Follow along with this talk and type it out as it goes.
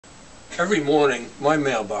Every morning my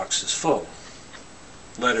mailbox is full.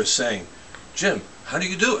 Letters saying, "Jim, how do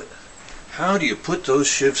you do it? How do you put those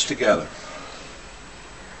shifts together?"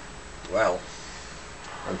 Well,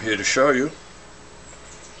 I'm here to show you.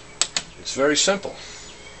 It's very simple.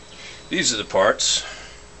 These are the parts.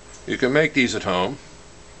 You can make these at home.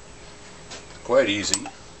 Quite easy.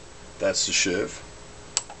 That's the sheave.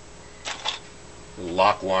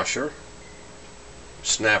 Lock washer.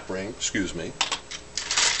 Snap ring, excuse me.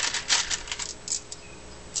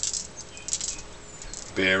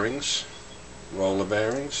 Bearings. Roller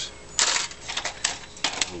bearings.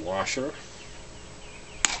 Washer.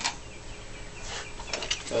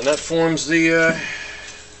 And that forms the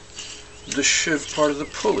sheave part of the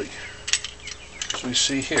pulley, as we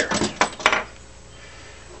see here.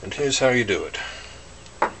 And here's how you do it.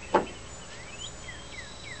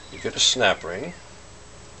 You get a snap ring,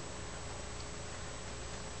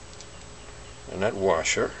 and that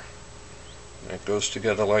washer, and it goes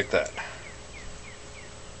together like that.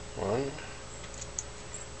 1,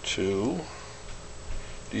 2.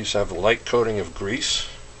 These have a light coating of grease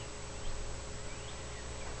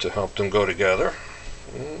to help them go together.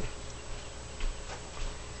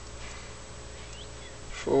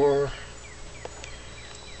 4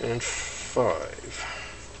 and 5.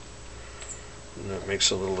 And that makes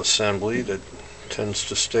a little assembly that tends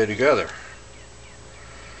to stay together.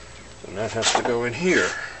 And that has to go in here.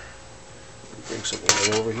 Bring something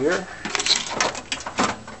right over here.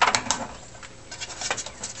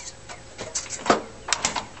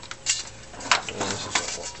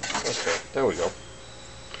 Okay, there we go.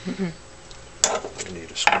 We need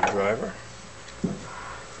a screwdriver.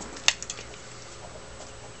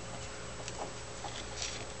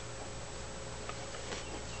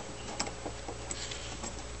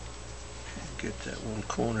 Get that one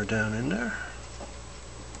corner down in there.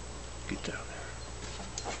 Get down there.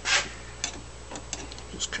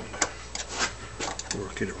 Just kind of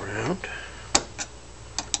work it around.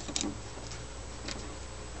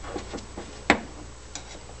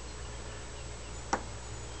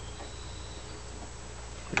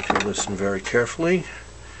 If you listen very carefully,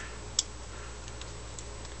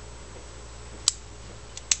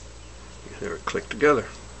 you hear it click together.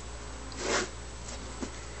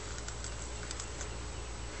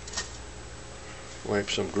 Wipe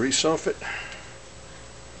some grease off it.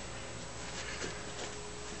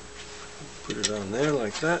 Put it on there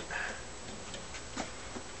like that.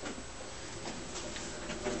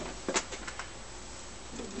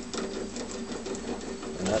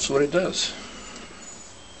 And that's what it does.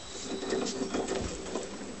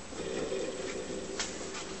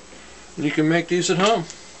 And you can make these at home,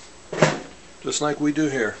 just like we do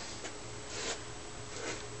here.